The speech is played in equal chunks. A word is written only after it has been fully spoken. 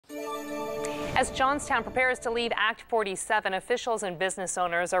As Johnstown prepares to leave Act 47, officials and business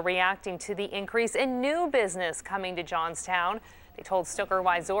owners are reacting to the increase in new business coming to Johnstown. They told Stoker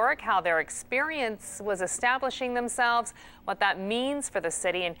Wieczorek how their experience was establishing themselves, what that means for the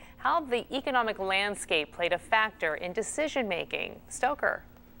city, and how the economic landscape played a factor in decision making. Stoker.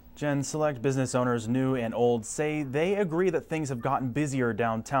 Jen, select business owners, new and old, say they agree that things have gotten busier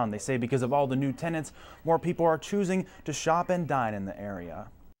downtown. They say because of all the new tenants, more people are choosing to shop and dine in the area.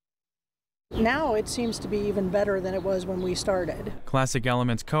 Now it seems to be even better than it was when we started. Classic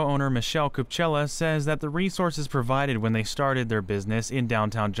Elements co-owner Michelle Kupchella says that the resources provided when they started their business in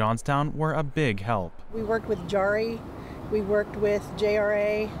downtown Johnstown were a big help. We worked with JARI, we worked with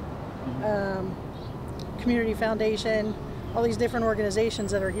JRA, Community Foundation, all these different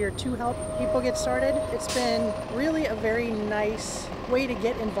organizations that are here to help people get started. It's been really a very nice way to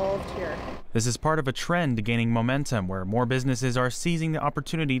get involved here. This is part of a trend gaining momentum where more businesses are seizing the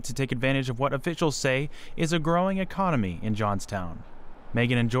opportunity to take advantage of what officials say is a growing economy in Johnstown.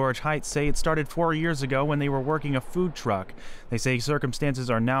 Megan and George Heights say it started 4 years ago when they were working a food truck. They say circumstances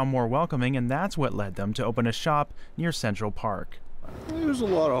are now more welcoming, and that's what led them to open a shop near Central Park. It was a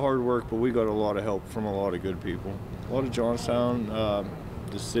lot of hard work, but we got a lot of help from a lot of good people. A lot of Johnstown,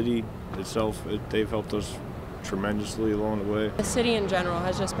 the city itself, they've helped us tremendously along the way. The city in general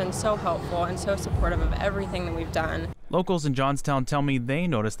has just been so helpful and so supportive of everything that we've done. Locals in Johnstown tell me they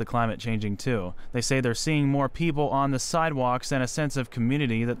notice the climate changing too. They say they're seeing more people on the sidewalks and a sense of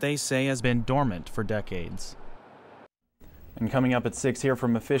community that they say has been dormant for decades. And coming up at 6, hear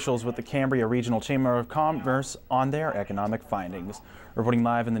from officials with the Cambria Regional Chamber of Commerce on their economic findings. Reporting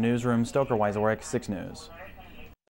live in the newsroom, Stoker Wieczorek, 6 News.